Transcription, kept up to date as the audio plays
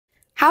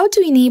How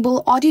to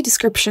enable audio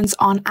descriptions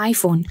on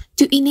iPhone.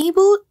 To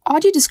enable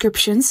audio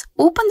descriptions,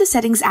 open the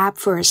Settings app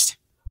first.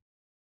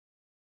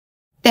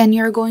 Then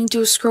you're going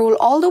to scroll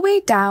all the way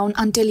down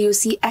until you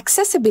see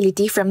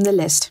Accessibility from the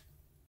list.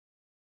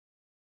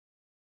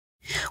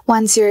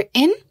 Once you're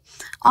in,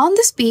 on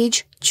this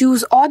page,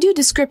 choose Audio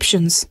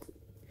Descriptions.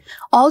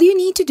 All you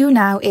need to do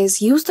now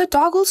is use the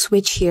toggle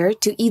switch here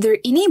to either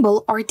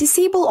enable or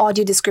disable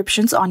audio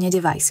descriptions on your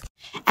device.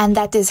 And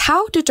that is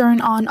how to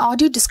turn on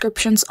audio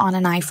descriptions on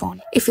an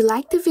iPhone. If you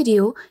liked the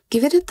video,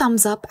 give it a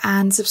thumbs up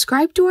and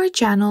subscribe to our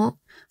channel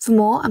for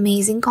more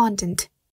amazing content.